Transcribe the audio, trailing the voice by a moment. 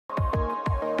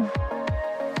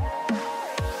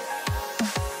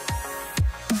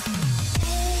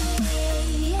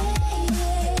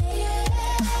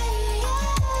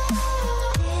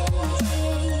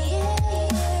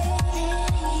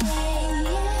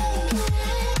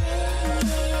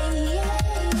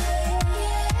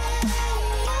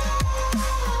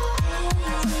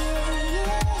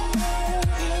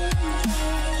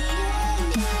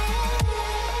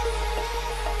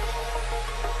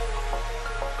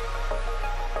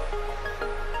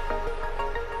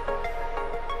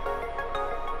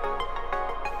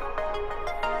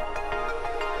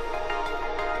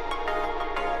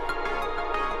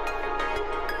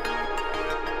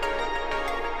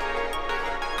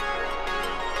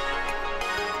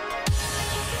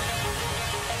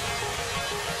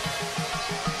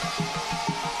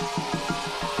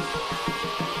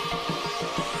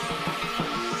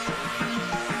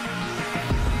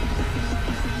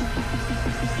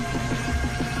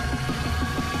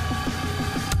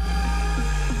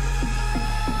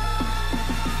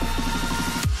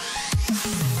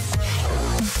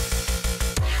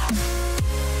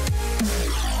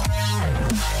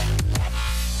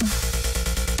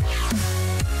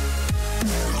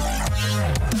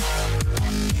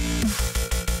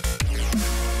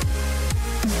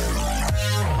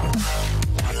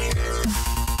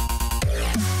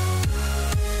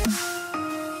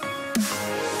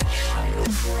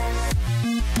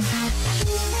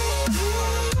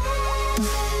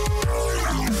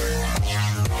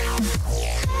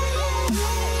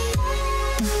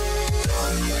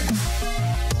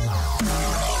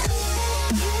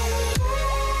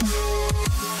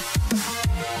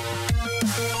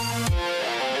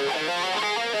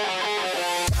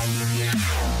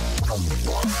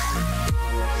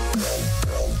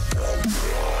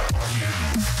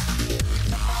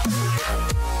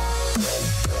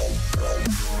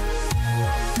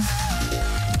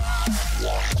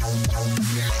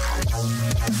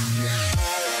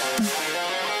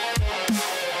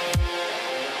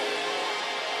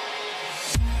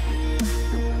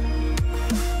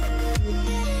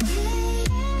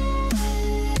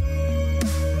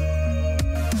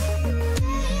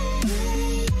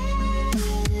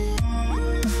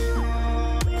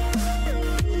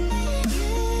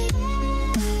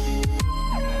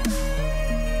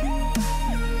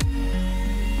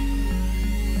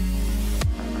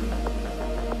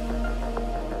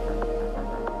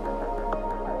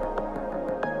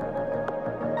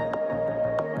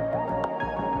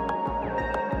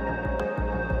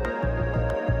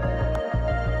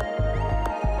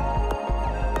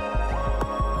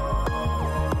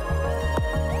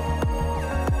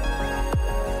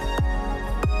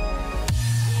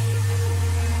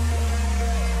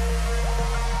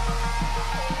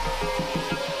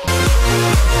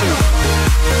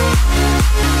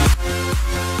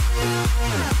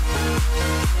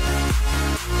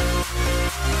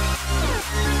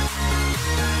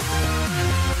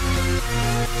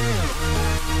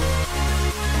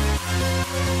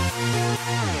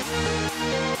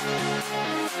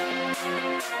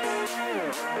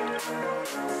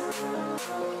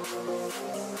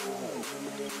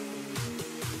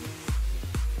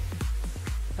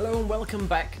Hello and welcome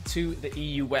back to the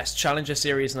EUW Challenger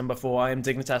Series number 4. I am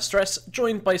Dignitas Stress,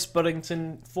 joined by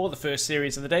Spuddington for the first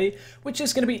series of the day, which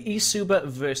is going to be eSuba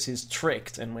versus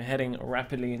tRICKED, and we're heading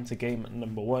rapidly into game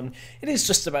number 1. It is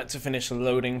just about to finish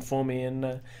loading for me,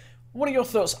 and what are your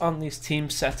thoughts on these team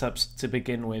setups to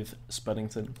begin with,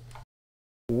 Spuddington?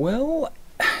 Well,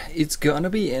 it's going to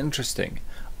be interesting.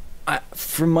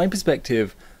 From my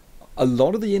perspective, a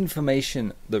lot of the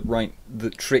information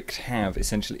that tRICKED have,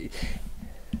 essentially...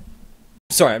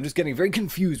 Sorry, I'm just getting very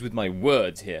confused with my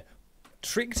words here.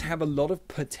 tRICKED have a lot of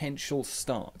potential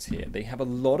starts here. They have a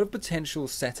lot of potential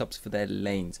setups for their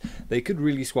lanes. They could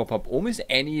really swap up almost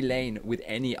any lane with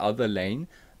any other lane.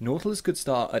 Nautilus could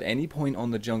start at any point on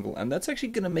the jungle, and that's actually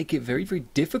going to make it very, very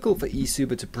difficult for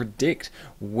eSuba to predict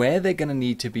where they're going to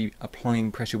need to be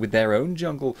applying pressure with their own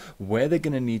jungle, where they're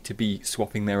going to need to be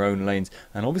swapping their own lanes.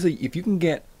 And obviously, if you can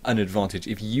get an advantage,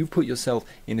 if you put yourself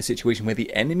in a situation where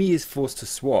the enemy is forced to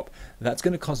swap, that's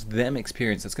going to cost them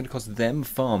experience, that's going to cost them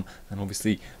farm, and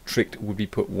obviously tRICKED would be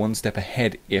put one step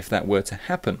ahead if that were to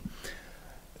happen.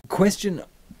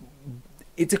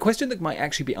 It's a question that might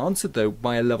actually be answered though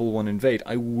by a level 1 invade.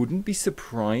 I wouldn't be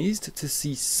surprised to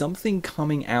see something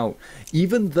coming out,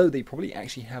 even though they probably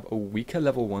actually have a weaker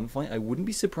level 1 fight. I wouldn't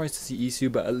be surprised to see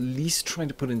eSuba at least trying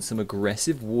to put in some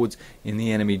aggressive wards in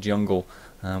the enemy jungle.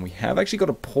 We have actually got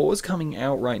a pause coming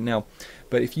out right now,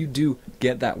 but if you do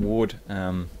get that ward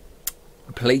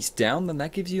placed down, then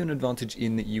that gives you an advantage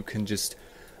in that you can just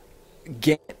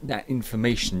get that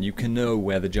information. You can know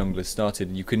where the jungler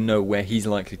started, you can know where he's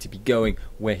likely to be going,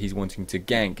 where he's wanting to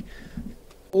gank.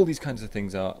 All these kinds of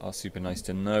things are super nice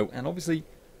to know, and obviously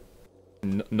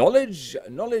knowledge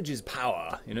is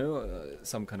power, you know,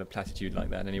 some kind of platitude like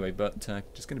that anyway. But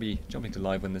just going to be jumping to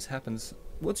live when this happens.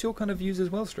 What's your kind of views as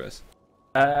well, Stress?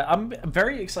 I'm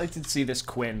very excited to see this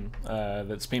Quinn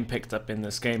that's been picked up in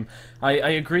this game. I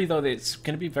agree though that it's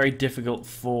going to be very difficult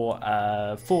for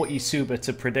eSuba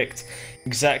to predict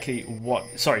exactly what...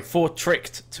 Sorry, for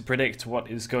tRICKED to predict what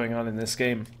is going on in this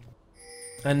game.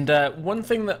 And one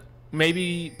thing that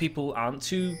maybe people aren't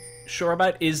too sure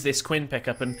about is this Quinn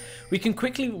pickup, and we can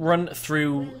quickly run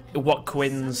through what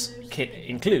Quinn's kit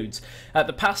includes.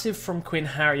 The passive from Quinn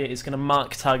Harrier is going to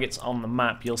mark targets on the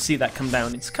map. You'll see that come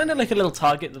down. It's kind of like a little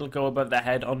target that'll go above their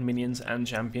head on minions and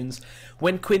champions.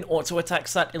 When Quinn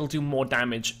auto-attacks that, it'll do more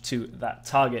damage to that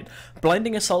target.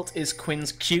 Blinding Assault is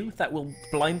Quinn's Q that will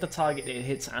blind the target it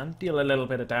hits and deal a little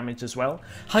bit of damage as well.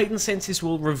 Heightened Senses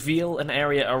will reveal an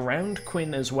area around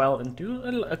Quinn as well and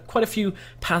do quite a few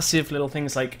passive little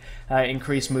things like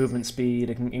increase movement speed,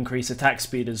 increase attack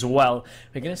speed as well.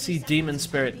 We're going to see Demon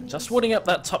Spirit just warding up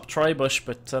that top tri-bush,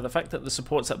 but the fact that the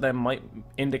support's up there might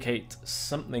indicate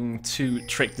something to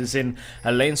tRICKED as in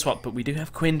a lane swap, but we do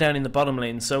have Quinn down in the bottom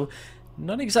lane, so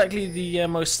not exactly the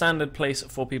most standard place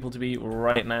for people to be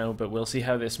right now, but we'll see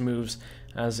how this moves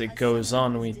as it goes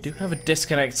on. We do have a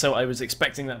disconnect, so I was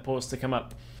expecting that pause to come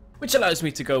up, which allows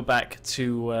me to go back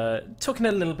to talking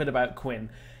a little bit about Quinn.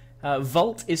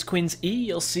 Vault is Quinn's E.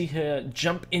 You'll see her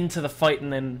jump into the fight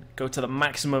and then go to the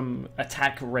maximum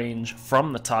attack range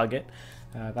from the target.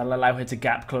 That'll allow her to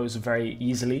gap close very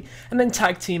easily. And then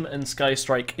Tag Team and Sky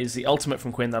Strike is the ultimate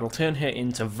from Quinn. That'll turn her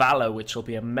into Valor, which will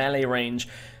be a melee range.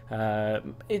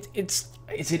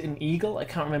 Is it an eagle? I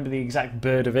can't remember the exact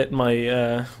bird of it.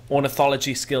 My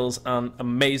ornithology skills aren't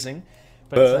amazing.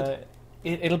 But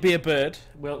it'll be a bird.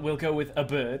 We'll go with a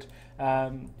bird.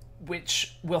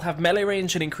 Which will have melee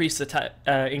range and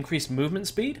increased movement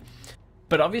speed.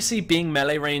 But obviously, being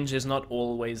melee range is not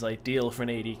always ideal for an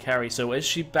AD carry. So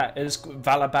as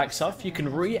Valor backs off, you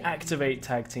can reactivate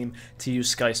Tag Team to use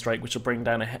Sky Strike, which will bring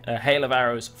down a hail of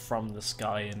arrows from the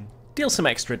sky and deal some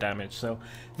extra damage. So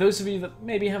those of you that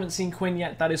maybe haven't seen Quinn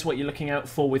yet, that is what you're looking out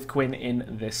for with Quinn in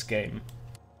this game.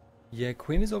 Yeah,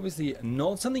 Quinn is obviously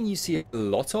not something you see a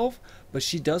lot of, but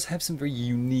she does have some very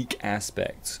unique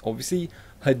aspects. Obviously,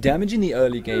 her damage in the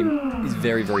early game is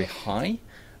very, very high.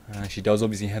 She does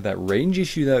obviously have that range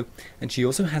issue though, and she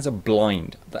also has a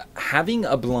blind. Having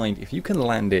a blind, if you can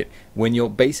land it when you're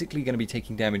basically going to be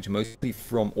taking damage mostly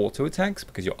from auto attacks,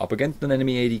 because you're up against an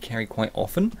enemy AD carry quite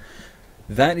often,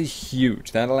 that is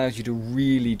huge. That allows you to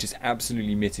really just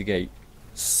absolutely mitigate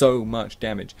so much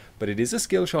damage. But it is a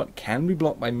skill shot, can be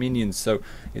blocked by minions, so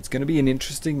it's going to be an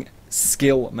interesting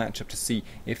skill matchup to see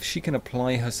if she can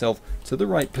apply herself to the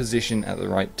right position at the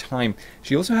right time.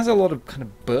 She also has a lot of kind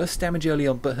of burst damage early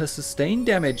on, but her sustained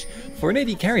damage for an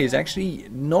AD carry is actually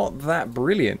not that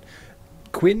brilliant.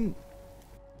 Quinn,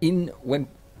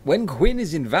 when Quinn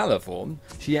is in Valor form,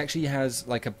 she actually has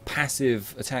like a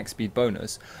passive attack speed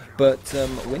bonus, but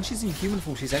when she's in human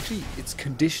form, it's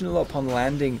conditional upon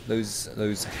landing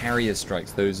those Harrier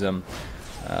strikes, those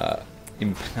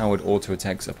empowered auto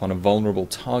attacks upon a vulnerable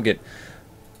target.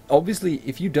 Obviously,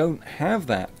 if you don't have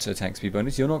that attack speed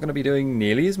bonus, you're not going to be doing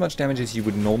nearly as much damage as you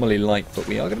would normally like, but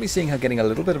we are going to be seeing her getting a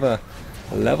little bit of a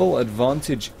level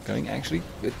advantage going. Actually,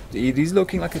 it is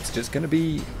looking like it's just going to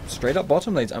be straight up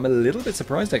bottom lanes. I'm a little bit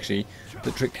surprised actually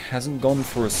that tRICKED hasn't gone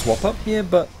for a swap up here,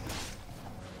 but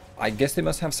I guess they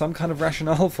must have some kind of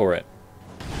rationale for it.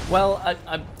 Well,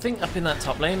 I think up in that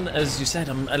top lane, as you said,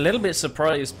 I'm a little bit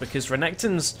surprised because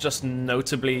Renekton's just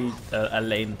notably a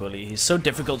lane bully. He's so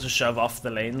difficult to shove off the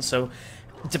lane, so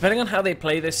depending on how they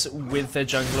play this with their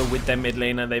jungler, with their mid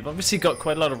laner, they've obviously got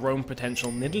quite a lot of roam potential.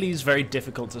 Nidalee's very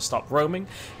difficult to stop roaming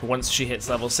once she hits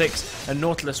level 6, and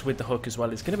Nautilus with the hook as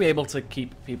well is going to be able to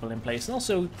keep people in place and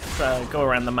also go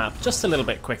around the map just a little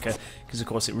bit quicker, because of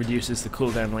course it reduces the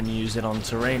cooldown when you use it on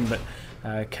terrain. But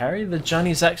Carry the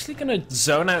Johnny's actually going to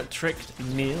zone out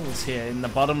tRICKED Niels here in the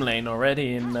bottom lane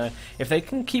already, and if they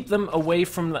can keep them away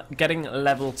from getting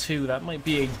level 2, that might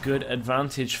be a good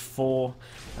advantage for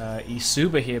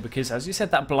eSuba here, because as you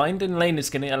said, that blind in lane is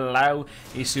going to allow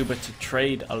eSuba to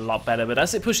trade a lot better. But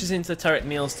as it pushes into the turret,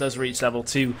 Niels does reach level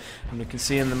 2, and we can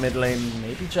see in the mid lane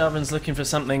maybe Jarvan's looking for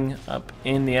something up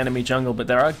in the enemy jungle, but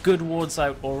there are good wards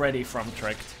out already from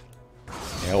tRICKED.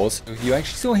 Yeah, also, you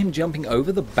actually saw him jumping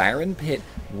over the Baron Pit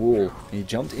wall. He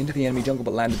jumped into the enemy jungle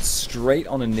but landed straight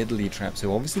on a Nidalee trap.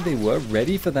 So obviously they were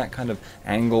ready for that kind of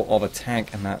angle of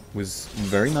attack, and that was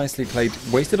very nicely played.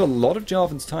 Wasted a lot of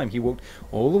Jarvan's time. He walked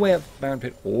all the way up Baron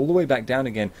Pit, all the way back down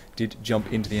again, did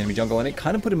jump into the enemy jungle, and it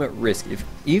kind of put him at risk.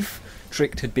 If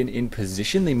tRICKED had been in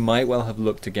position, they might well have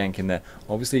looked to gank in there.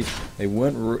 Obviously, they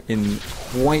weren't in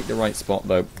quite the right spot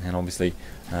though, and obviously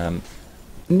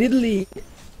Nidalee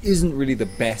isn't really the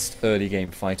best early game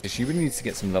fighter. She really needs to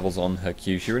get some levels on her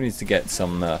Q. She really needs to get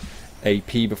some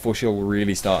AP before she'll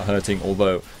really start hurting,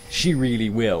 although she really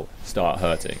will start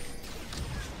hurting.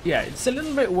 Yeah, it's a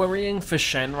little bit worrying for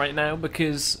Shen right now,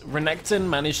 because Renekton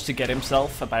managed to get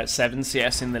himself about 7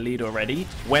 CS in the lead already,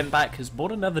 went back, has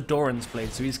bought another Doran's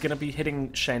Blade, so he's going to be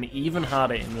hitting Shen even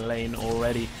harder in the lane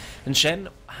already. And Shen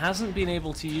hasn't been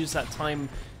able to use that time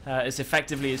as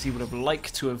effectively as he would have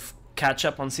liked to have catch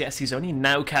up on CS. He's only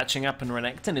now catching up, and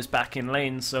Renekton is back in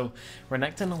lane, so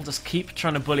Renekton will just keep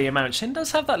trying to bully him out. Shen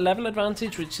does have that level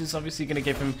advantage, which is obviously going to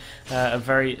give him a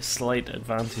very slight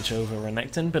advantage over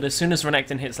Renekton, but as soon as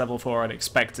Renekton hits level 4, I'd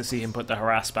expect to see him put the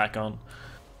harass back on.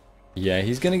 Yeah,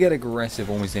 he's going to get aggressive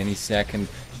almost any second.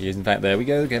 He is, in fact, there we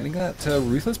go, getting that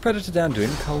Ruthless Predator down, doing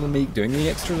Color Meek, doing the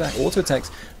extra auto attacks,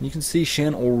 and you can see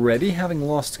Shen already having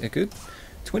lost a good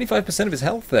 25% of his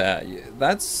health there.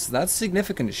 That's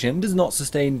significant. Shen does not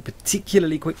sustain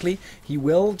particularly quickly. He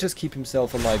will just keep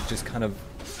himself alive, just kind of...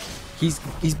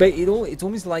 It's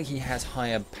almost like he has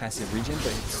higher passive regen,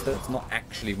 but that's not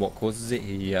actually what causes it.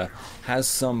 He has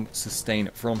some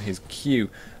sustain from his Q.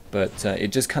 but it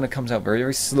just kind of comes out very,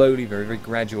 very slowly, very, very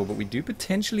gradual. But we do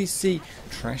potentially see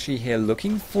Trashy here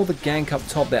looking for the gank up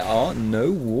top. There are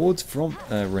no wards from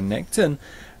Renekton,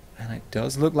 and it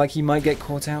does look like he might get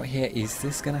caught out here. Is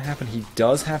this going to happen? He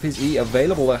does have his E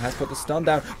available, though, has put the stun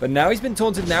down, but now he's been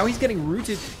taunted, now he's getting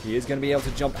rooted. He is going to be able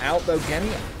to jump out, though,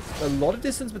 getting a lot of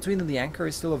distance between them. The anchor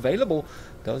is still available.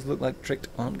 Does look like Tricked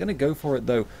aren't going to go for it,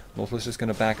 though. Nautilus just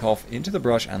going to back off into the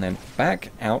brush and then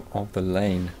back out of the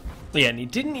lane. Yeah, and he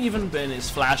didn't even burn his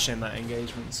flash in that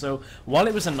engagement, so while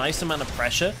it was a nice amount of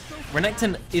pressure,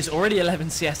 Renekton is already 11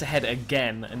 CS ahead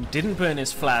again and didn't burn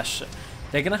his flash.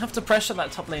 They're going to have to pressure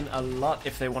that top lane a lot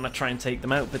if they want to try and take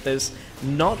them out, but there's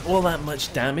not all that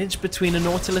much damage between a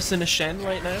Nautilus and a Shen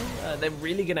right now. They're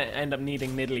really going to end up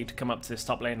needing Nidalee to come up to this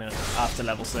top lane after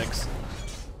level 6.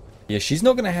 Yeah, she's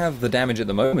not going to have the damage at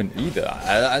the moment either.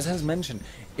 As has mentioned,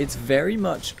 it's very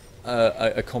much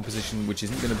a composition which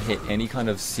isn't going to hit any kind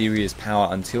of serious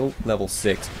power until level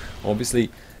 6. Obviously,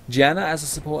 Janna as a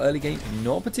support early game,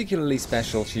 not particularly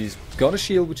special. She's got a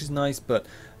shield, which is nice, but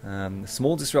the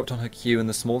small disrupt on her Q and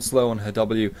the small slow on her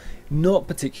W, not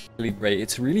particularly great.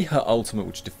 It's really her ultimate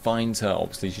which defines her.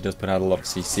 Obviously, she does put out a lot of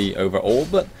CC overall,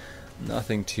 but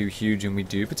nothing too huge, and we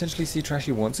do potentially see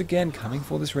Trashy once again coming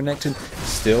for this Renekton.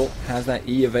 Still has that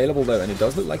E available though, and it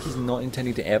does look like he's not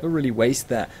intending to ever really waste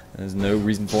that. There's no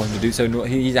reason for him to do so.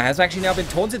 He has actually now been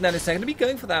taunted, and it's going to be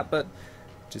going for that, but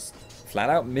just flat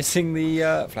out missing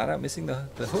the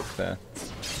hook there.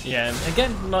 Yeah, and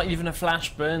again, not even a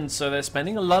flash burn, so they're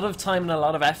spending a lot of time and a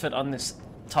lot of effort on this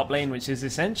top lane, which is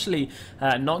essentially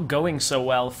not going so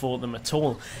well for them at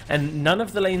all. And none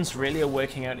of the lanes really are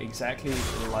working out exactly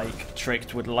like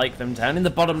Tricked would like them. Down in the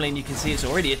bottom lane, you can see it's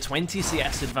already a 20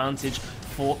 CS advantage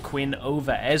for Quinn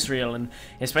over Ezreal, and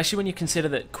especially when you consider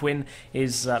that Quinn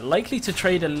is likely to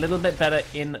trade a little bit better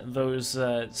in those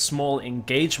small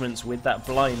engagements with that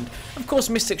blind. Of course,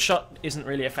 Mystic Shot isn't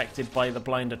really affected by the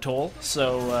blind at all,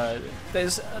 so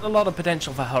there's a lot of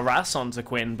potential for harass onto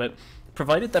Quinn, but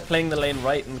provided they're playing the lane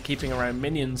right and keeping around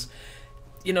minions,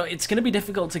 you know, it's going to be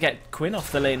difficult to get Quinn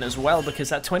off the lane as well, because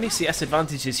that 20 CS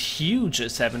advantage is huge at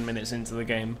 7 minutes into the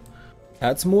game.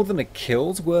 That's more than a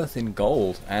kill's worth in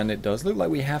gold, and it does look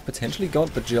like we have potentially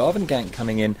got the Jarvan gank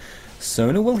coming in.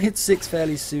 Sona will hit 6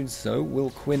 fairly soon, so will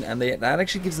Quinn, and that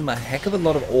actually gives them a heck of a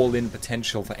lot of all-in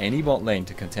potential for any bot lane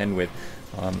to contend with.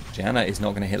 Janna is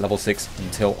not going to hit level 6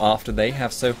 until after they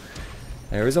have, so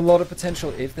there is a lot of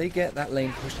potential if they get that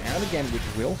lane pushed out again, which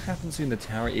will happen soon. The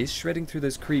tower is shredding through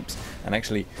those creeps and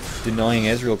actually denying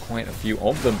Ezreal quite a few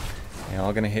of them. They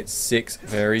are going to hit 6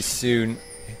 very soon.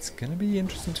 It's going to be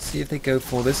interesting to see if they go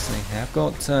for this. They have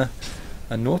got a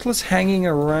Nautilus hanging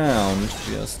around,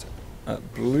 just a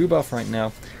blue buff right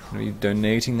now. Going to be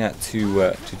donating that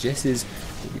to Jess's.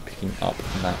 We'll be picking up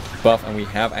that buff, and we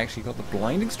have actually got the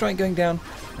blinding strike going down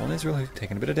on Ezreal, who's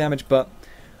taken a bit of damage, but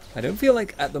I don't feel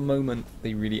like at the moment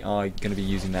they really are going to be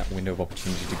using that window of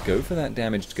opportunity to go for that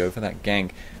damage, to go for that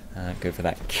gank, go for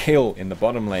that kill in the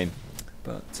bottom lane.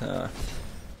 But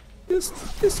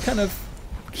just kind of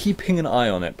keeping an eye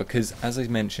on it, because as I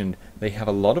mentioned, they have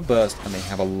a lot of burst and they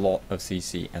have a lot of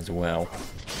CC as well.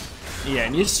 Yeah,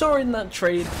 and you saw in that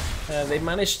trade, they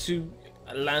managed to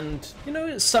land, you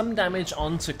know, some damage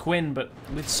onto Quinn, but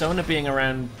with Sona being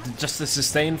around, just the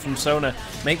sustain from Sona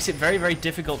makes it very, very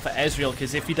difficult for Ezreal,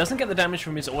 because if he doesn't get the damage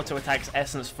from his auto attacks,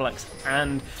 Essence Flux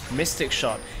and Mystic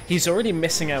Shot, he's already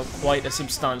missing out quite a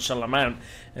substantial amount.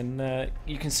 And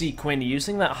you can see Quinn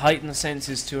using that heightened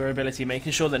senses to her ability,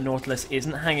 making sure that Nautilus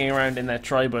isn't hanging around in their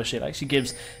tri-bush. It actually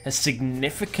gives a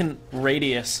significant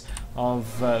radius of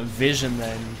vision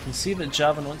there. And you can see that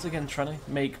Jarvan once again trying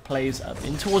to make plays up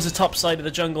in towards the top side of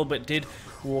the jungle, but did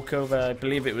walk over, I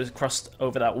believe it was crossed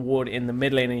over that ward in the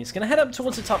mid lane, and he's going to head up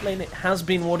towards the top lane. It has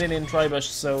been warded in tri-bush,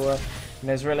 so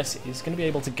Ezreal is going to be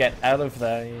able to get out of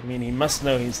there. I mean, he must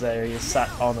know he's there. He is sat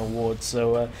on a ward,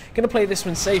 so going to play this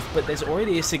one safe, but there's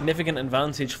already a significant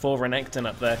advantage for Renekton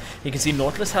up there. You can see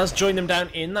Nautilus has joined them down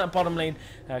in that bottom lane.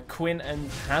 Quinn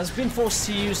and has been forced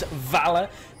to use Valor,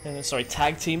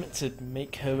 tag team, to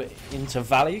make her into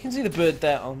Valor. You can see the bird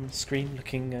there on the screen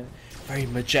looking very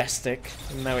majestic.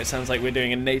 And now it sounds like we're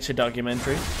doing a nature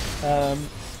documentary.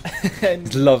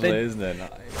 It's lovely, isn't it? Now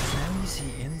you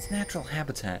see in its natural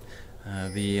habitat,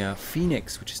 the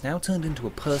phoenix, which is now turned into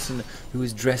a person who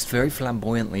is dressed very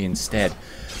flamboyantly instead.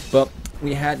 But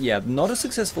we had, not a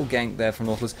successful gank there from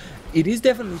Nautilus. It is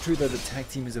definitely true, though, that tag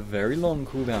team is a very long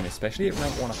cooldown, especially at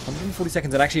rank 140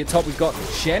 seconds. And actually at top, we've got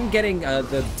Shen getting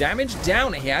the damage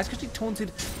down. He has actually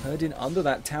taunted heard in under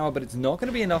that tower, but it's not going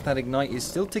to be enough. That ignite is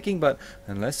still ticking, but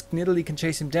unless Nidalee can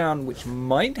chase him down, which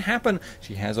might happen,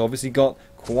 she has obviously got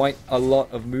quite a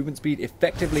lot of movement speed.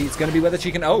 Effectively, it's going to be whether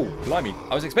she can... Oh, blimey.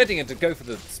 I was expecting her to go for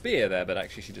the spear there, but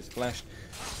actually she just flashed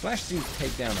to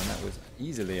take down, and that was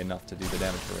easily enough to do the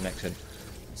damage for Renekton.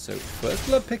 So first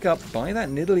blood pick up by that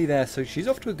Nidalee there, so she's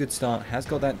off to a good start, has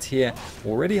got that tier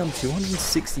already on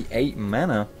 268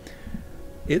 mana.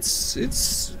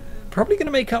 It's probably going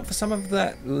to make up for some of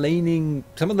the laning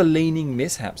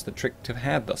mishaps that Tricked have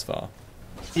had thus far.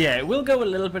 Yeah, it will go a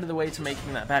little bit of the way to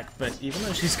making that back, but even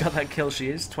though she's got that kill, she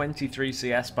is 23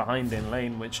 CS behind in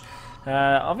lane, which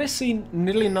obviously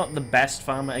Nidalee not the best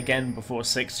farmer again before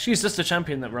 6. She's just a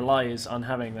champion that relies on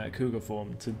having that Cougar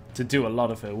form to do a lot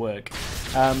of her work.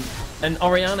 And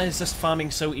Orianna is just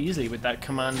farming so easily with that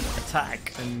command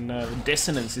attack, and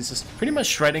Dissonance is just pretty much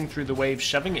shredding through the wave,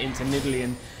 shoving it into Nidalee,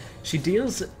 and she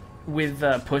deals with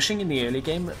pushing in the early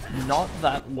game not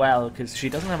that well, because she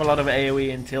doesn't have a lot of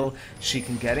AoE until she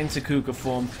can get into Cougar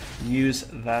form, use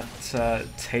that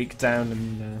takedown,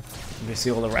 and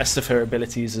obviously all the rest of her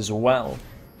abilities as well.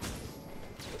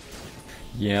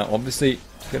 Yeah, obviously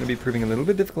it's going to be proving a little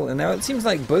bit difficult, and now it seems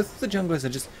like both of the junglers are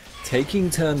just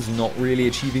taking turns, not really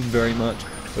achieving very much.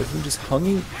 Both of them just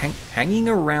hanging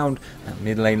around that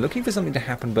mid lane, looking for something to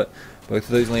happen, but both of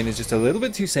those lanes just a little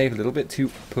bit too safe, a little bit too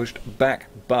pushed back.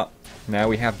 But now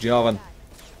we have Jarvan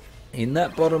in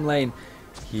that bottom lane.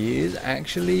 He is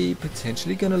actually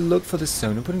potentially going to look for the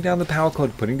Sona, putting down the power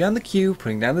cord, putting down the Q,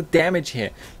 putting down the damage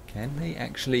here. Can they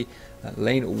actually... That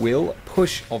lane will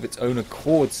push of its own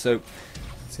accord, so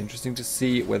it's interesting to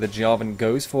see whether Jarvan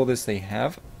goes for this. They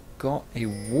have got a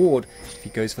ward if he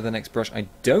goes for the next brush. I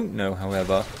don't know,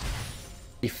 however,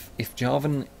 if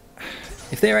Jarvan...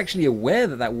 If they're actually aware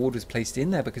that that ward was placed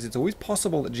in there, because it's always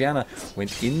possible that Janna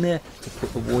went in there to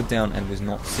put the ward down and was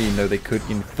not seen, though they could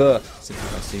infer simply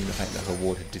by seeing the fact that her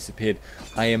ward had disappeared.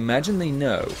 I imagine they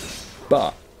know,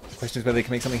 but the question is whether they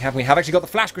can make something happen. We have actually got the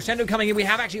flash crescendo coming in. We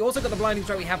have actually also got the blinding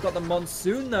strike. We have got the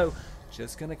monsoon, though.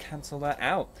 Just going to cancel that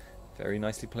out. Very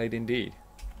nicely played indeed.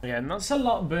 Yeah, and that's a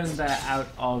lot burned there out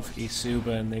of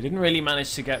eSuba, and they didn't really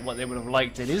manage to get what they would have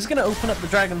liked. It is going to open up the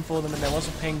dragon for them, and there was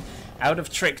a ping out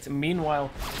of Tricked. Meanwhile,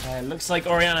 looks like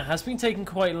Orianna has been taken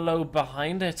quite low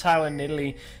behind her tower.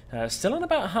 Nidalee still on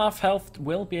about half health,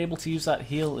 will be able to use that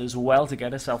heal as well to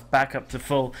get herself back up to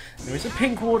full. There is a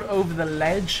pink ward over the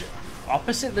ledge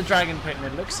opposite the dragon pit, and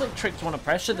it looks like Tricked want to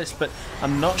pressure this, but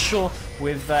I'm not sure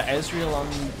with Ezreal on...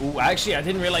 Ooh, actually, I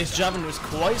didn't realize Jarvan was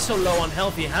quite so low on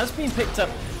health. He has been picked up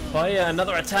by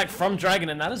another attack from Dragon,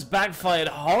 and that has backfired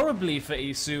horribly for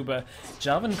eSuba.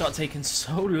 Jarvan got taken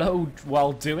so low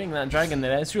while doing that Dragon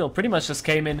that Ezreal pretty much just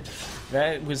came in.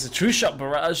 There was a true shot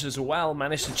barrage as well,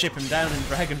 managed to chip him down, and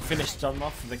Dragon finished him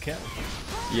off for the kill.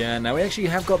 Yeah, now we actually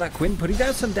have got that Quinn putting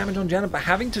down some damage on Janna, but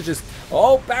having to just...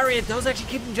 Oh, barrier does actually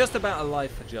keep him just about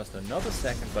alive for just another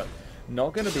second, but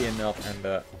not going to be enough, and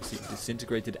obviously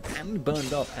disintegrated and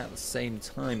burned up at the same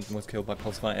time. Was killed by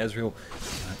Pulsefire Ezreal,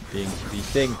 being the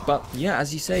thing. But yeah,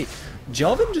 as you say,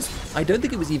 Jarvan just... I don't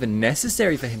think it was even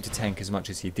necessary for him to tank as much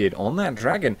as he did on that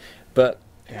dragon, but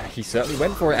yeah, he certainly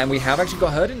went for it, and we have actually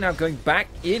got Herden now going back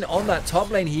in on that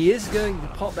top lane. He is going to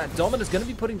pop that Dominus, going to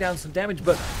be putting down some damage,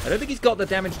 but I don't think he's got the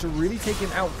damage to really take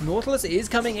him out. Nautilus is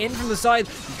coming in from the side.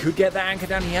 He could get that anchor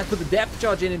down. He has put the depth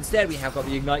charge in instead. We have got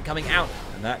the Ignite coming out,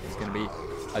 and that is going to be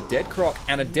a dead Croc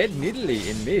and a dead Nidalee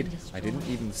in mid. I didn't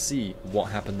even see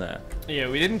what happened there. Yeah,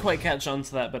 we didn't quite catch on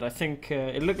to that, but I think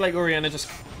it looked like Orianna just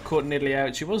caught Nidalee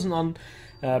out. She wasn't on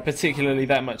particularly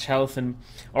that much health, and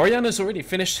Orianna's already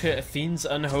finished her Athene's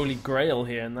Unholy Grail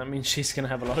here, and that means she's going to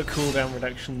have a lot of cooldown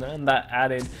reduction there, and that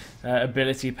added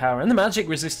ability power, and the magic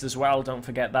resist as well, don't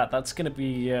forget that. That's going to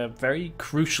be very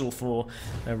crucial for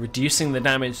reducing the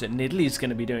damage that Nidalee's going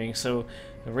to be doing. So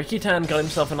Rikki-Tan got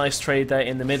himself a nice trade there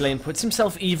in the mid lane, puts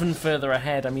himself even further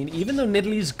ahead. I mean, even though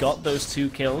Nidalee's got those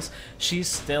 2 kills, she's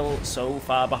still so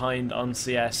far behind on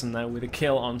CS, and now with a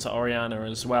kill onto Orianna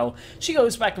as well, she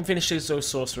goes back and finishes those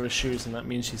Sorcerer's Shoes, and that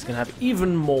means she's going to have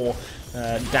even more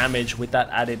damage with that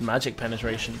added magic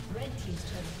penetration.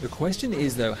 The question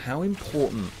is, though, how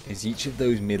important is each of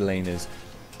those mid laners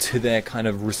to their kind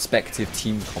of respective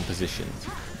team compositions?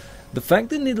 The fact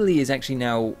that Nidalee is actually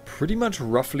now pretty much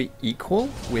roughly equal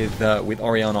with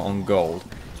Orianna on gold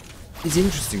is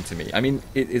interesting to me. I mean,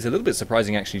 it is a little bit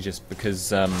surprising actually, just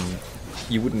because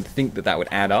you wouldn't think that that would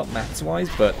add up maths-wise,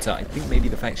 but I think maybe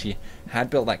the fact she had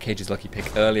built that Cage's Lucky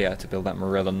Pick earlier to build that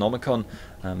Morella Nomicon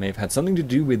may have had something to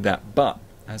do with that. But,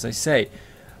 as I say,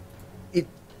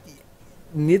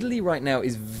 Nidalee right now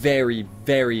is very,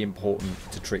 very important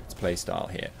to Tricked's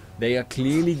playstyle here. They are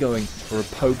clearly going for a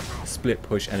poke, split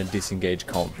push, and a disengage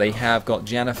comp. They have got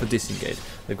Janna for disengage.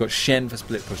 They've got Shen for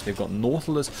split push. They've got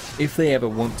Nautilus if they ever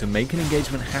want to make an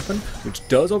engagement happen, which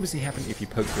does obviously happen if you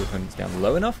poke your opponents down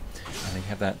low enough. And they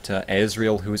have that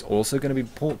Ezreal, who is also going to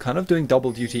be kind of doing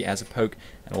double duty as a poke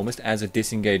and almost as a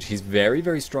disengage. He's very,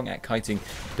 very strong at kiting.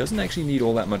 He doesn't actually need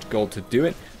all that much gold to do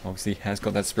it. Obviously, he has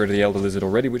got that Spirit of the Elder Lizard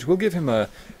already, which will give him a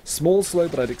small slow,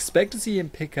 but I'd expect to see him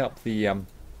pick up the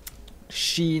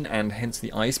Sheen and hence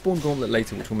the Iceborne Gauntlet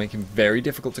later, which will make him very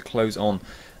difficult to close on.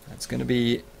 It's going to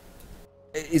be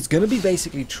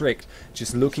basically Tricked,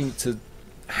 just looking to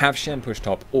have Shen push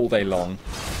top all day long,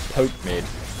 poke mid,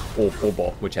 or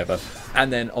bot, whichever,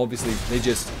 and then obviously they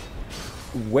just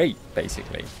wait,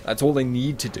 basically. That's all they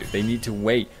need to do. They need to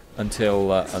wait until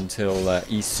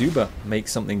eSuba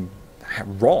makes something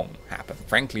wrong happen,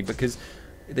 frankly, because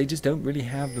they just don't really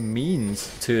have the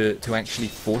means to actually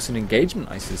force an engagement,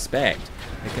 I suspect.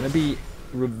 They're going to be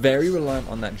very reliant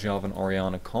on that Jarvan and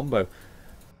Orianna combo.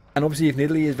 And obviously if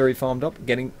Nidalee is very farmed up,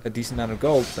 getting a decent amount of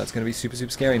gold, that's going to be super,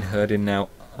 super scary. And Herdin now,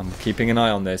 I'm keeping an eye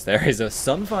on this. There is a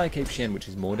Sunfire Cape Shen, which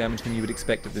is more damage than you would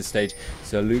expect at this stage.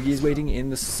 So Lugi is waiting in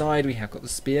the side. We have got the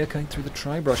spear going through the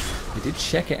Tri-Brush. They did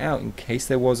check it out in case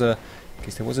there was a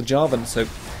Jarvan. So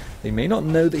they may not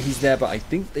know that he's there, but I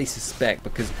think they suspect,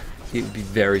 because it would be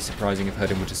very surprising if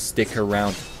Herdin were to stick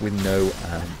around with no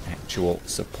actual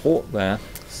support there.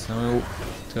 So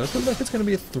it does look like it's going to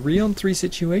be a 3-on-3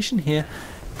 situation here.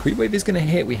 Pre-wave is going to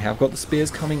hit. We have got the spears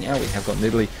coming out. We have got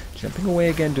Nidalee jumping away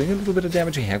again, doing a little bit of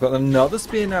damage. We have got another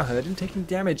spear now. Herdin taking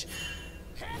damage.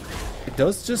 It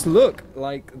does just look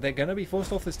like they're going to be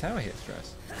forced off this tower here,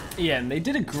 Stress. Yeah, and they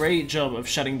did a great job of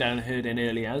shutting down Herdin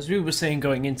earlier. As we were saying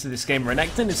going into this game,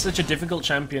 Renekton is such a difficult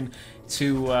champion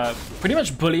to pretty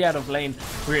much bully out of lane.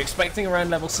 We were expecting around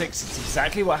level 6. It's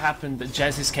exactly what happened. That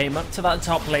Jezis came up to that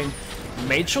top lane,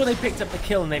 made sure they picked up the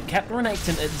kill, and they've kept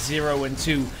Renekton at 0 and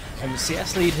 2. And the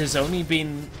CS lead has only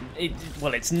been...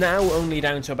 well, it's now only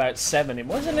down to about 7. It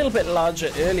was a little bit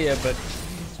larger earlier, but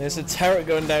there's a turret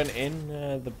going down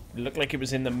in... looked like it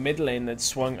was in the mid lane that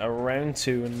swung around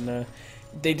to, and...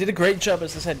 they did a great job,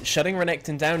 as I said, shutting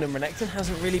Renekton down, and Renekton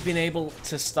hasn't really been able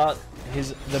to start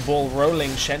the ball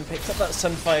rolling. Shen picked up that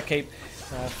Sunfire Cape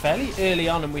fairly early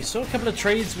on, and we saw a couple of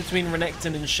trades between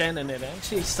Renekton and Shen, and it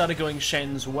actually started going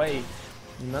Shen's way.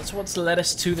 And that's what's led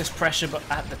us to this pressure but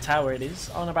at the tower. It is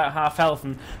on about half health,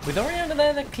 and with Orianna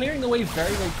there, they're clearing the wave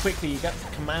very, very quickly. You got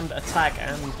the command attack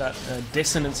and that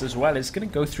dissonance as well. It's going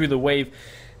to go through the wave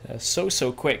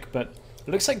so quick, but it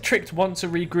looks like Tricked want to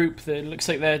regroup. It looks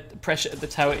like their pressure at the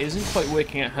tower isn't quite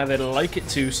working out how they'd like it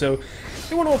to, so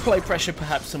they want to apply pressure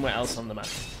perhaps somewhere else on the map.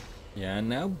 Yeah, and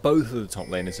now both of the top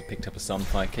laners have picked up a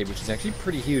Sunfire Cape, which is actually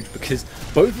pretty huge, because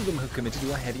both of them have committed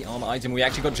to a heavy armor item. We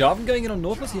actually got Jarvan going in on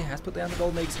Nautilus. He has put down the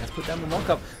gold mages, has put down the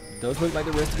knockup. It does look like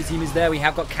the rest of the team is there. We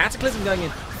have got Cataclysm going in,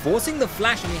 forcing the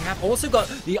flash, and we have also got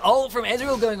the ult from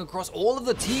Ezreal going across all of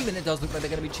the team, and it does look like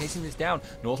they're going to be chasing this down.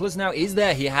 Nautilus now is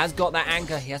there. He has got that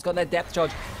anchor, he has got that depth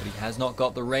charge, but he has not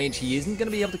got the range. He isn't going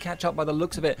to be able to catch up by the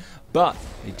looks of it, but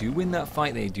they do win that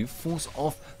fight. They do force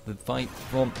off the fight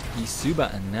from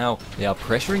eSuba, and now they are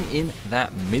pressuring in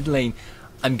that mid lane.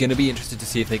 I'm going to be interested to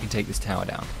see if they can take this tower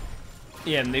down.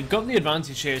 Yeah, and they've got the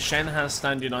advantage here. Shen has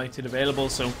Stand United available,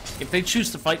 so if they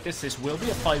choose to fight this will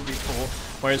be a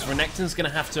 5v4, whereas Renekton's going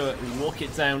to have to walk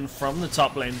it down from the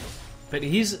top lane. But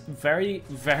he's very,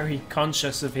 very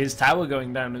conscious of his tower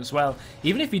going down as well.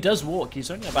 Even if he does walk,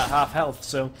 he's only about half health,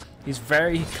 so he's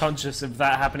very conscious of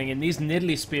that happening. And these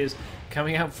Nidalee spears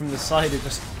coming out from the side are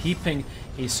just keeping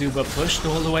eSuba pushed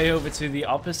all the way over to the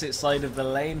opposite side of the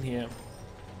lane here.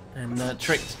 And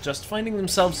Tricked just finding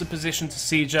themselves a position to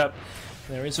siege up.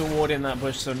 There is a ward in that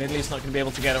bush, so Nidalee's not going to be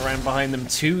able to get around behind them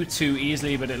too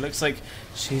easily, but it looks like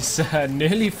she's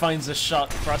nearly finds a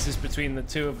shot, crosses between the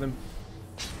two of them.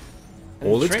 And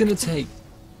all it's going to take...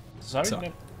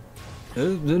 Sorry?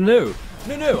 No,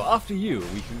 after you.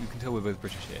 We can tell we're both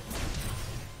British here.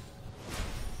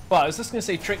 Well, I was just going to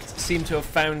say, Tricked seem to have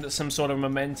found some sort of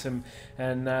momentum,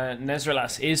 and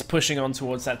Nezreal is pushing on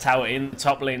towards that tower in the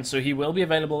top lane, so he will be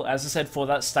available, as I said, for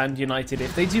that Stand United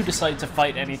if they do decide to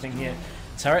fight anything here.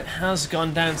 Turret has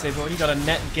gone down, so they've already got a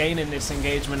net gain in this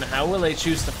engagement. How will they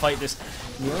choose to fight this?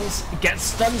 Niels gets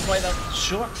stunned by that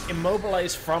short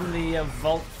immobilized from the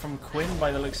vault from Quinn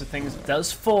by the looks of things.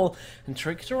 Does fall, and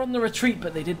Tricked are on the retreat,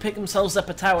 but they did pick themselves up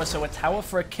a tower, so a tower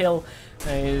for a kill.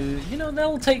 You know,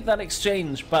 they'll take that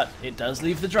exchange, but it does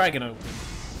leave the dragon open.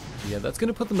 Yeah, that's going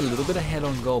to put them a little bit ahead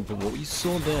on gold, but what we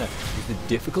saw there is the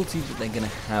difficulty that they're going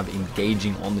to have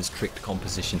engaging on this tricked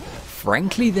composition.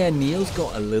 Frankly, their Neil's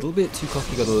got a little bit too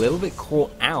cocky, got a little bit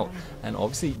caught out, and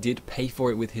obviously did pay for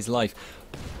it with his life.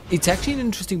 It's actually an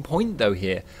interesting point though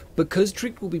here, because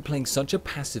Tricked will be playing such a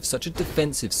passive, such a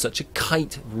defensive, such a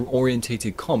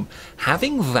kite-orientated comp.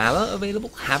 Having Valor available,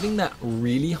 having that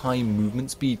really high movement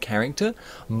speed character,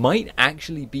 might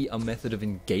actually be a method of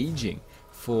engaging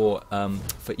for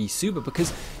eSuba,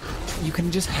 because you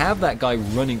can just have that guy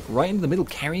running right into the middle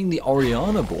carrying the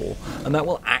Orianna ball, and that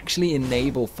will actually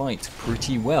enable fights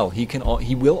pretty well. He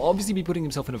will obviously be putting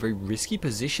himself in a very risky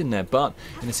position there, but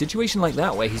in a situation like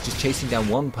that where he's just chasing down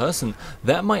one person,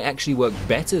 that might actually work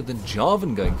better than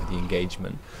Jarvan going for the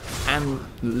engagement. And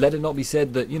let it not be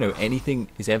said that, you know, anything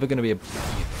is ever going to be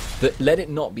let it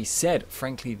not be said,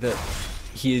 frankly, that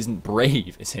he isn't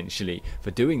brave essentially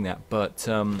for doing that, but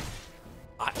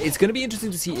it's going to be interesting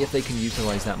to see if they can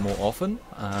utilize that more often.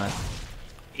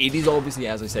 It is obviously,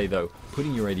 as I say though,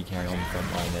 putting your AD carry on the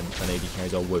front line, and AD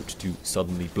carries are wont to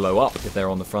suddenly blow up if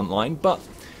they're on the front line, but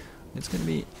it's going to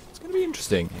be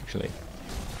interesting actually.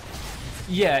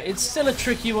 Yeah, it's still a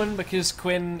tricky one because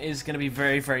Quinn is going to be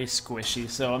very, very squishy,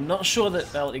 so I'm not sure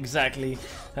that they'll exactly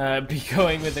be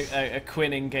going with a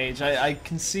Quinn engage. I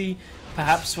can see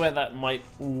perhaps where that might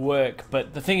work,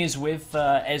 but the thing is, with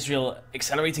Ezreal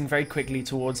accelerating very quickly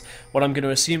towards what I'm going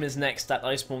to assume is next, that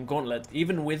Iceborne Gauntlet,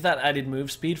 even with that added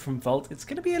move speed from Volt, it's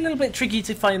going to be a little bit tricky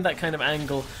to find that kind of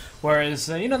angle, whereas,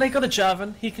 you know, they got a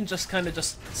Jarvan, he can just kind of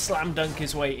slam dunk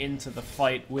his way into the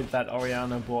fight with that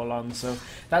Orianna ball on, so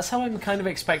that's how I'm kind of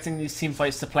expecting these team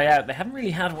fights to play out. They haven't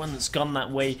really had one that's gone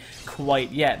that way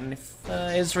quite yet, and if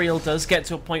Ezreal does get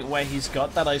to a point where he's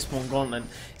got that Iceborne Gauntlet,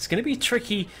 it's going to be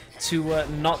tricky to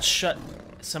not shut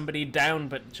somebody down,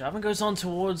 but Jarvan goes on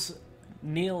towards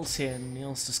Niels here, and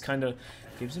Niels just kind of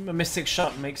gives him a Mystic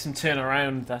Shot, makes him turn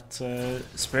around. That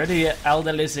Spirited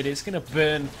Elder Lizard is going to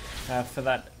burn for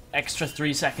that extra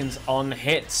 3 seconds on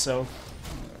hit, so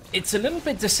it's a little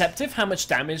bit deceptive how much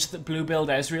damage that blue build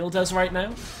Ezreal does right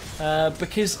now,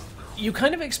 because you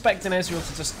kind of expect an Ezreal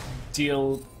to just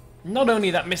deal not only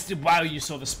that Mystic, wow, you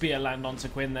saw the spear land onto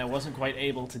Quinn there, wasn't quite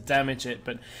able to damage it,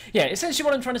 but yeah, essentially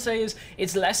what I'm trying to say is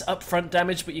it's less upfront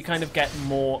damage, but you kind of get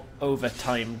more over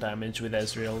time damage with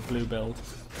Ezreal blue build.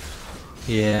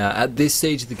 Yeah, at this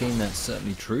stage of the game that's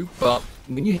certainly true, but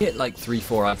when you hit like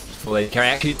 3-4 out before they carry,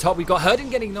 actually top, we've got Herden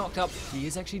getting knocked up. He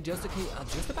is actually just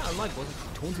about alive,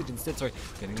 wasn't taunted instead, sorry,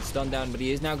 getting stunned down, but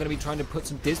he is now going to be trying to put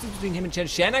some distance between him and Shen.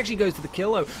 Shen actually goes for the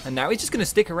kill though, and now he's just going to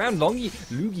stick around.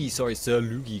 Sir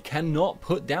Lugi cannot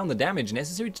put down the damage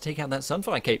necessary to take out that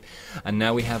Sunfire Cape. And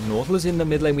now we have Nautilus in the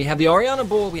mid lane, we have the Orianna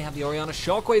ball, we have the Orianna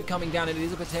Shockwave coming down, and it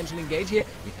is a potential engage here.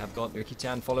 We have got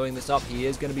Ricky-chan following this up, he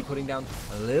is going to be putting down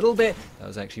a little bit. That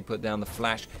was actually put down the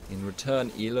flash in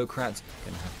return. Elocrat's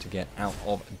going to have to get out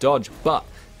of dodge, but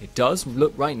it does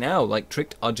look right now like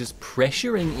Tricked are just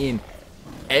pressuring in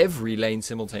every lane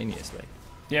simultaneously.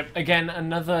 Yep, again,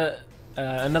 another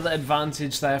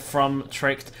advantage there from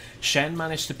Tricked. Shen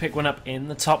managed to pick one up in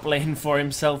the top lane for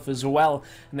himself as well,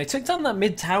 and they took down that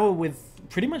mid tower with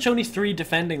pretty much only 3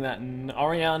 defending that, and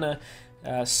Orianna,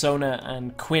 Sona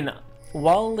and Quinn.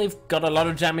 While they've got a lot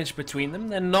of damage between them,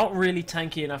 they're not really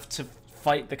tanky enough to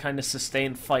fight the kind of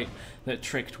sustained fight that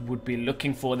Tricked would be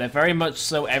looking for. They're very much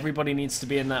so, everybody needs to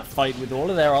be in that fight with all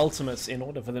of their ultimates in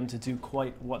order for them to do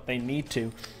quite what they need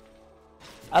to.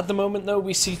 At the moment though,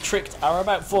 we see Tricked are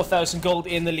about 4,000 gold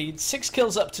in the lead, 6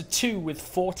 kills up to 2 with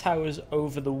 4 towers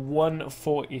over the 1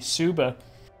 for eSuba.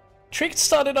 Tricked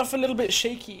started off a little bit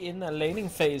shaky in their laning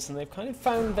phase, and they've kind of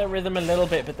found their rhythm a little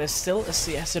bit, but there's still a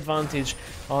CS advantage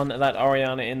on that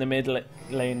Orianna in the mid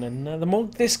lane, and the more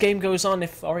this game goes on,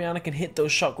 if Orianna can hit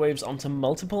those shockwaves onto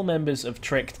multiple members of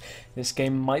Tricked, this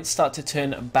game might start to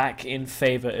turn back in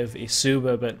favour of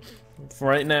eSuba, but for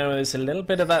right now there's a little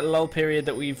bit of that lull period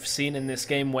that we've seen in this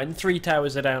game when 3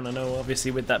 towers are down. I know obviously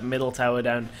with that middle tower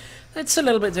down, it's a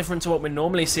little bit different to what we're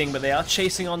normally seeing, but they are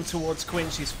chasing on towards Quinn.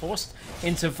 She's forced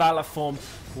into Valor form.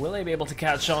 Will they be able to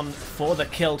catch on for the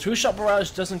kill? True Shot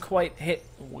Barrage doesn't quite hit.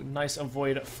 Nice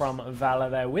avoid from Valor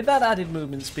there with that added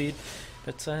movement speed.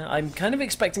 But I'm kind of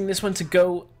expecting this one to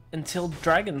go until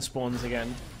Dragon spawns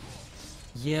again.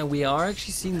 Yeah, we are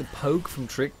actually seeing the poke from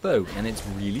Trick though, and it's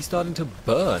really starting to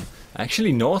burn.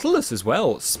 Actually, Nautilus as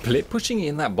well, split pushing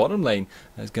in that bottom lane,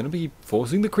 is going to be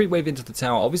forcing the creep wave into the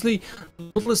tower. Obviously,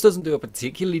 Nautilus doesn't do a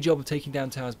particularly job of taking down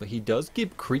towers, but he does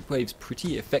give creep waves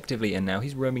pretty effectively, and now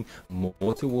he's roaming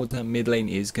more towards that mid lane,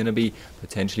 is going to be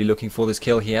potentially looking for this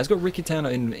kill. He has got Ricky Tower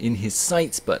in his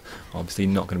sights, but obviously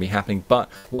not going to be happening. But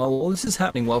while all this is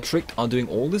happening, while Tricked are doing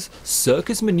all this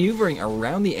circus maneuvering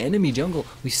around the enemy jungle,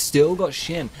 we still got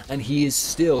Shen, and he is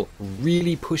still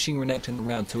really pushing Renekton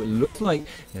around. So it looks like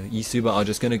eSuba are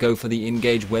just going to go for the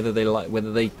engage, whether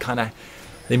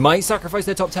they might sacrifice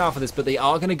their top tower for this, but they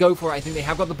are going to go for it. I think they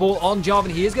have got the ball on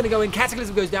Jarvan. He is going to go in.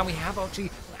 Cataclysm goes down. We have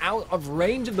actually out of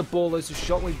range of the ball, though, so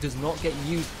Shockwave does not get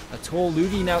used at all.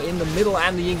 Lugi now in the middle,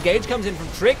 and the engage comes in from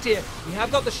Tricked here. We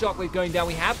have got the Shockwave going down.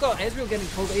 We have got Ezreal getting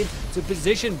pulled into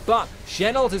position, but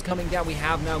Shen ult is coming down. We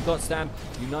have now got Stam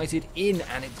united in,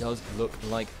 and it does look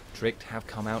like Tricked have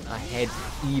come out ahead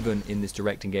even in this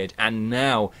direct engage, and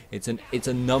now it's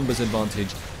a numbers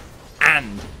advantage.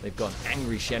 And they've got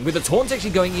Angry Shen with the taunt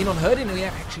actually going in on Herdin, and we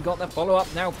have actually got that follow-up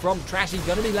now from Trashy.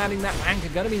 Going to be landing that anchor,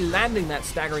 going to be landing that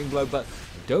staggering blow, but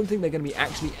I don't think they're going to be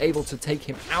actually able to take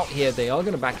him out here. They are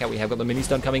going to back out. We have got the mini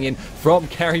stun coming in from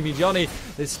Carry Me Johnny.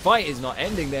 This fight is not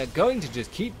ending. They're going to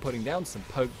just keep putting down some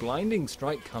poke. Blinding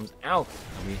Strike comes out,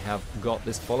 and we have got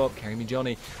this follow-up. Carry Me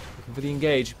Johnny looking for the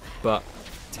engage, but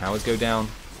towers go down,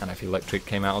 and I feel like Trick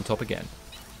came out on top again.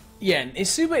 Yeah, and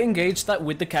eSuba engaged that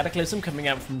with the Cataclysm coming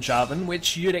out from Jarvan,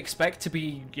 which you'd expect to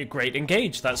be a great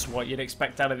engage. That's what you'd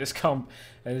expect out of this comp.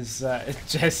 As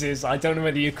Jess is, I don't know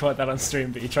whether you caught that on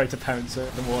stream, but you tried to pounce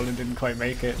at the wall and didn't quite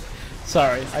make it.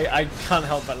 Sorry, I can't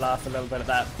help but laugh a little bit at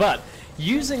that. But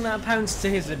using that pounce to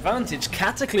his advantage,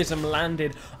 Cataclysm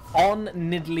landed on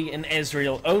Nidalee and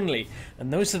Ezreal only.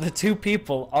 And those are the two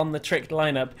people on the Tricked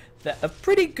lineup that are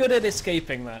pretty good at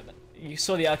escaping that. You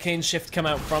saw the Arcane Shift come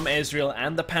out from Ezreal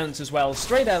and the Pounce as well,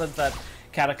 straight out of that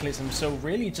Cataclysm, so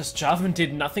really just Jarvan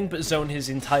did nothing but zone his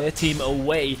entire team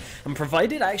away and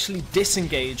provided actually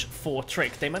disengage for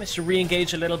Trick. They managed to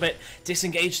re-engage a little bit,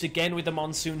 disengaged again with the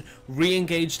Monsoon,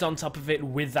 re-engaged on top of it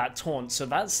with that taunt. So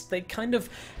they kind of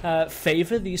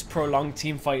favor these prolonged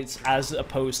team fights as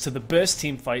opposed to the burst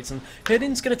team fights, and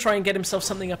Herdin's going to try and get himself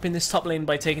something up in this top lane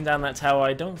by taking down that tower.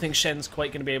 I don't think Shen's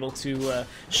quite going to be able to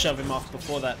shove him off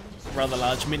before that rather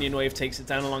large minion wave takes it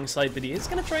down alongside, but he is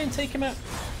going to try and take him out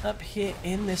up here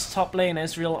in this top lane.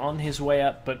 Ezreal on his way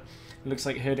up, but it looks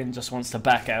like Herdin just wants to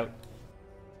back out.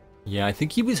 Yeah, I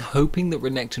think he was hoping that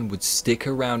Renekton would stick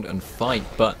around and fight,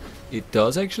 but it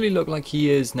does actually look like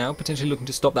he is now potentially looking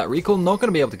to stop that recall. Not going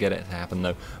to be able to get it to happen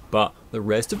though, but the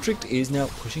rest of Tricked is now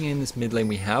pushing in this mid lane.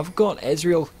 We have got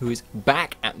Ezreal, who is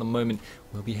back at the moment.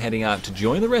 Will be heading out to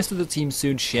join the rest of the team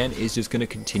soon. Shen is just going to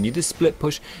continue to split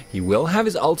push. He will have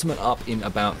his ultimate up in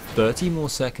about 30 more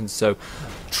seconds, so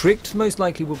Tricked most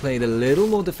likely will play it a little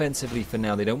more defensively for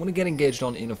now. They don't want to get engaged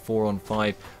on in a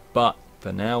 4-on-5, but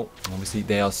for now, obviously,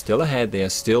 they are still ahead. They are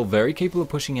still very capable of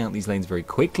pushing out these lanes very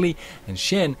quickly, and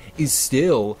Shen is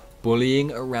still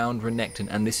bullying around Renekton,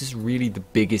 and this is really the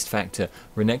biggest factor.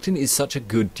 Renekton is such a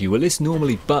good duelist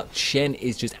normally, but Shen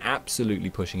is just absolutely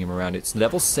pushing him around. It's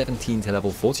level 17 to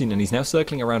level 14, and he's now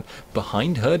circling around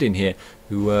behind Herdin here,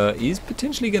 who is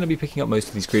potentially going to be picking up most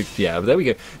of these creeps. Yeah, but there we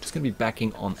go. Just going to be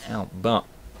backing on out, but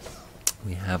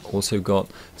we have also got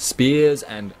spears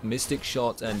and mystic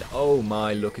shots, and oh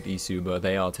my, look at eSuba.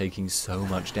 They are taking so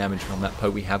much damage from that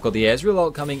poke. We have got the Ezreal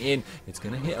ult coming in. It's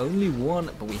going to hit only one,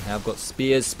 but we have got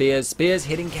spears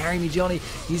hitting Carry Me Johnny.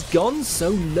 He's gone so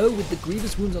low with the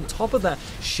grievous wounds on top of that.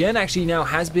 Shen actually now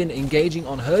has been engaging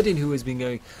on Herdin, who has been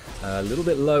going a little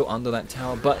bit low under that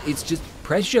tower, but it's just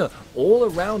pressure all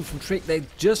around from Trick. They're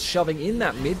just shoving in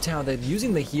that mid tower. They're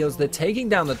using the heals. They're taking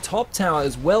down the top tower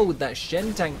as well with that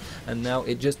Shen tank, and now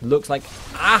it just looks like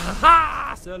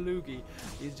aha! Sir Lugi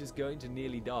is just going to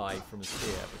nearly die from a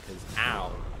spear because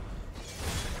ow.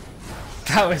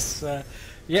 That was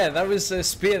yeah, that was a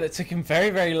spear that took him very,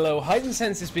 very low. Heightened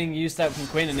Sense is being used out from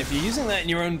Quinn, and if you're using that in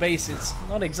your own base, it's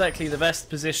not exactly the best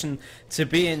position to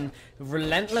be in.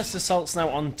 Relentless assaults now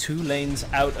on two lanes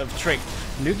out of Trick.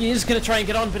 Lugi is going to try and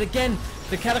get on, but again,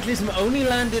 the Cataclysm only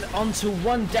landed onto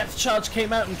one. Depth Charge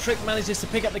came out, and Trick manages to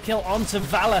pick up the kill onto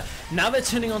Valor. Now they're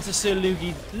turning onto Sir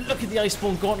Lugi. Look at the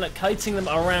Iceborne Gauntlet kiting them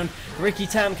around. Ricky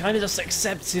Tam kind of just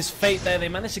accepts his fate there. They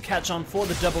manage to catch on for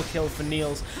the double kill for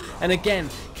Niels. And again,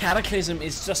 Cataclysm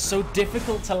is just so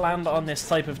difficult to land on this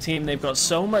type of team. They've got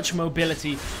so much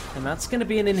mobility, and that's going to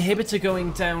be an inhibitor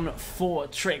going down for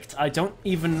Tricked. I don't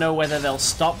even know whether they'll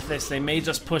stop this. They may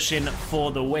just push in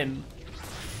for the win.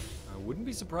 wouldn't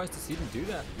be surprised to see them do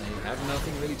that. They have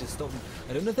nothing really to stop them.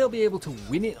 I don't know if they'll be able to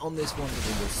win it on this one, but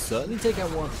they will certainly take out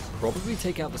one, probably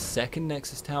take out the second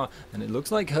Nexus tower, and it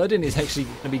looks like Herden is actually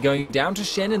going to be going down to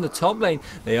Shen in the top lane.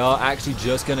 They are actually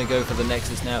just going to go for the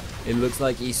Nexus now. It looks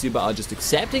like eSuba are just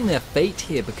accepting their fate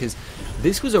here, because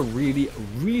this was a really,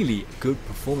 really good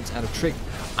performance out of Trick.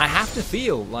 I have to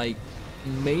feel like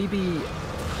maybe...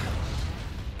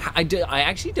 I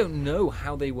actually don't know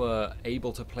how they were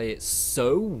able to play it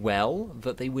so well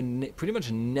that they were pretty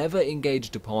much never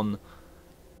engaged upon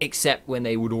except when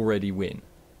they would already win.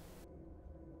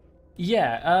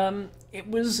 Yeah, it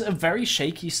was a very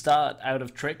shaky start out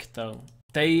of Trick, though.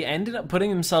 They ended up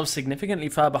putting themselves significantly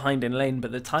far behind in lane,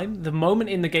 but the moment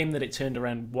in the game that it turned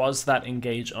around was that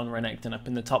engage on Renekton up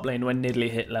in the top lane when Nidalee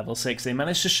hit level 6. They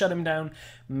managed to shut him down,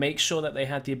 make sure that they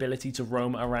had the ability to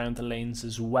roam around the lanes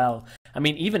as well. I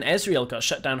mean, even Ezreal got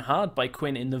shut down hard by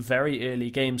Quinn in the very early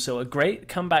game, so a great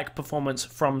comeback performance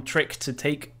from Trick to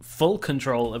take full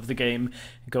control of the game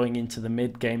going into the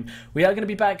mid game. We are going to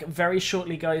be back very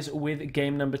shortly, guys, with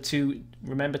game number 2.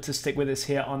 Remember to stick with us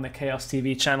here on the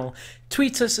Kaostv channel.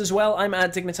 Tweet us as well. I'm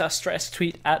at Dignitas Stress.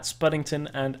 Tweet at Spuddington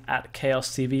and at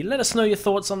Kaostv. Let us know your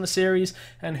thoughts on the series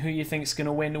and who you think is going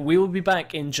to win. We will be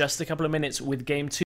back in just a couple of minutes with game 2.